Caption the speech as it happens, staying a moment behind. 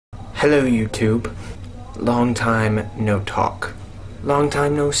Hello YouTube. Long time no talk. Long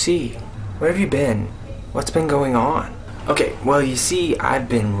time no see. Where have you been? What's been going on? Okay, well you see, I've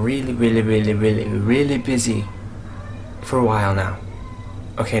been really busy for a while now.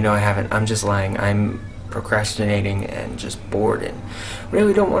 Okay, no I haven't. I'm just lying. I'm procrastinating and just bored and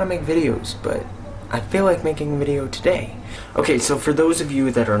really don't want to make videos, but I feel like making a video today. Okay, so for those of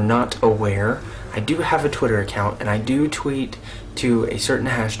you that are not aware, I do have a Twitter account and I do tweet to a certain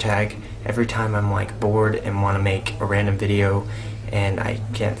hashtag every time I'm like bored and want to make a random video and I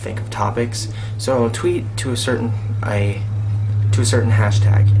can't think of topics. So I'll tweet to a certain hashtag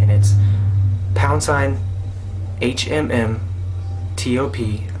and it's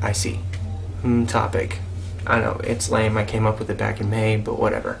 #HMMTOPIC. Topic. I know, it's lame, I came up with it back in May, but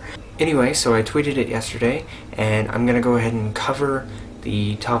whatever. Anyway, so I tweeted it yesterday, and I'm gonna go ahead and cover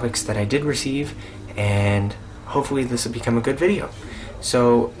the topics that I did receive, and hopefully this will become a good video.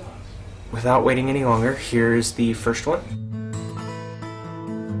 So, without waiting any longer, here's the first one.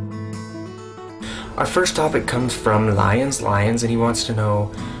 Our first topic comes from Lions, and he wants to know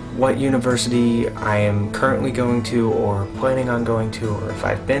what university I am currently going to, or planning on going to, or if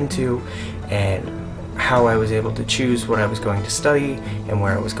I've been to, and how I was able to choose what I was going to study and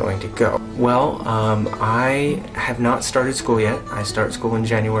where I was going to go. Well, I have not started school yet. I start school in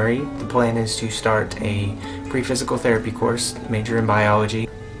January. The plan is to start a pre-physical therapy course, major in biology.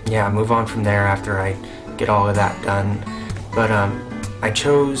 Yeah, move on from there after I get all of that done. But I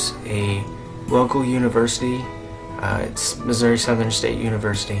chose a local university. It's Missouri Southern State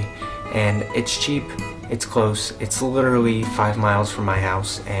University, and it's cheap, it's close, it's literally 5 miles from my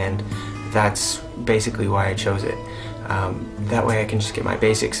house, and that's basically why I chose it. That way I can just get my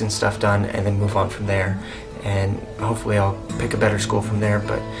basics and stuff done and then move on from there, and hopefully I'll pick a better school from there,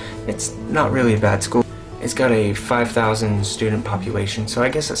 but it's not really a bad school. It's got a 5,000 student population, so I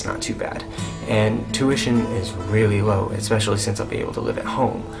guess that's not too bad, and tuition is really low, especially since I'll be able to live at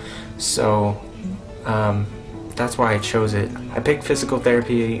home. So that's why I chose it. I picked physical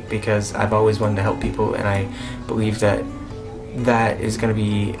therapy because I've always wanted to help people, and I believe that that is going to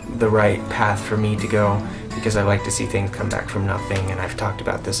be the right path for me to go, because I like to see things come back from nothing, and I've talked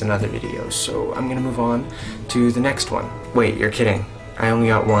about this in other videos. So I'm going to move on to the next one. Wait, you're kidding. I only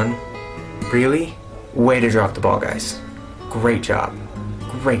got one? Really? Way to drop the ball, guys. Great job.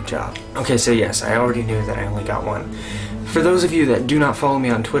 Great job. Okay, so yes, I already knew that I only got one. For those of you that do not follow me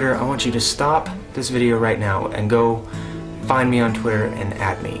on Twitter, I want you to stop this video right now and go find me on Twitter and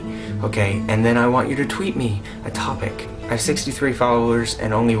add me. Okay, and then I want you to tweet me a topic. I have 63 followers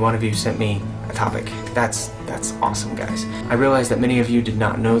and only one of you sent me a topic. That's awesome, guys. I realized that many of you did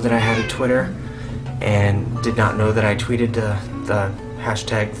not know that I had a Twitter and did not know that I tweeted the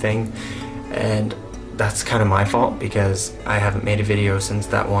hashtag thing, and that's kind of my fault because I haven't made a video since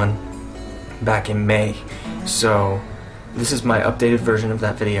that one back in May. So this is my updated version of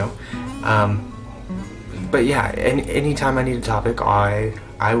that video. But yeah, anytime I need a topic, I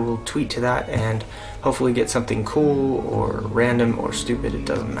will tweet to that and hopefully get something cool or random or stupid. It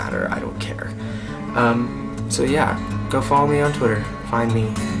doesn't matter. I don't care. So yeah, go follow me on Twitter. Find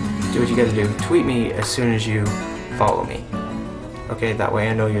me. Do what you gotta do. Tweet me as soon as you follow me. Okay, that way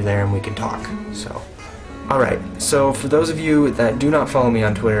I know you're there and we can talk. So, alright. So for those of you that do not follow me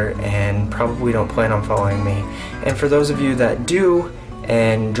on Twitter and probably don't plan on following me, and for those of you that do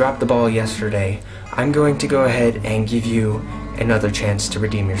and dropped the ball yesterday, I'm going to go ahead and give you another chance to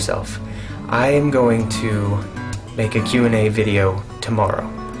redeem yourself. I am going to make a Q&A video tomorrow.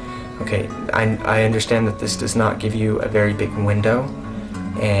 Okay, I understand that this does not give you a very big window,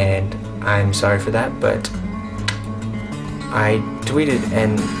 and I'm sorry for that, but I tweeted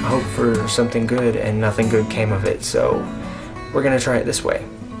and hoped for something good and nothing good came of it, so we're gonna try it this way.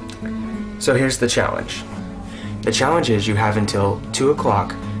 So here's the challenge. The challenge is you have until 2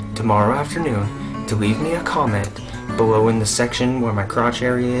 o'clock tomorrow afternoon to leave me a comment below in the section where my crotch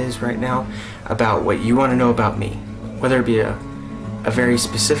area is right now about what you want to know about me. Whether it be a very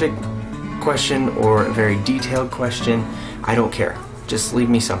specific question or a very detailed question, I don't care. Just leave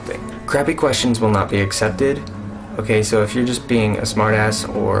me something. Crappy questions will not be accepted. Okay, so if you're just being a smartass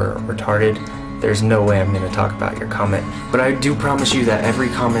or retarded, there's no way I'm going to talk about your comment. But I do promise you that every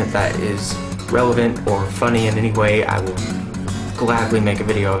comment that is relevant or funny in any way, I will gladly make a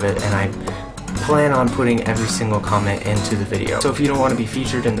video of it, and I plan on putting every single comment into the video. So if you don't want to be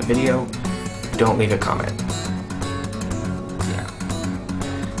featured in the video, don't leave a comment. Yeah.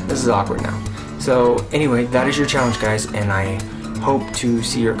 This is awkward now. So anyway, that is your challenge, guys, and I hope to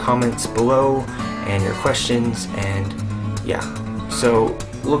see your comments below and your questions, and yeah. So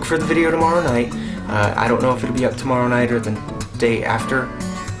look for the video tomorrow night. I don't know if it'll be up tomorrow night or the day after.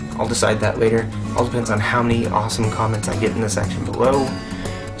 I'll decide that later. All depends on how many awesome comments I get in the section below.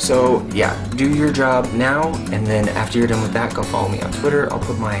 So yeah, do your job now, and then after you're done with that, go follow me on Twitter. I'll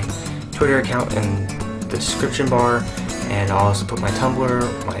put my Twitter account in the description bar, and I'll also put my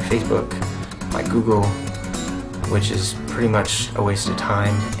Tumblr, my Facebook, my Google, which is pretty much a waste of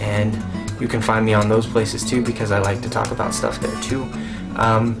time, and you can find me on those places too because I like to talk about stuff there too.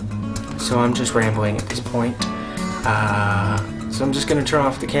 So I'm just rambling at this point. So I'm just gonna turn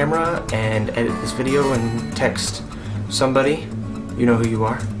off the camera and edit this video and text somebody. You know who you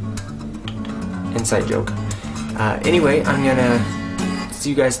are. Inside joke. Anyway, I'm gonna see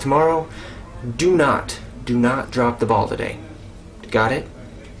you guys tomorrow. Do not drop the ball today. Got it?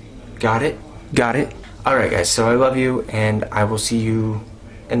 Got it? Got it? Alright guys, so I love you, and I will see you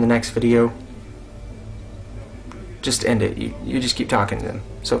in the next video. Just end it. You just keep talking to them.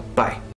 So, bye.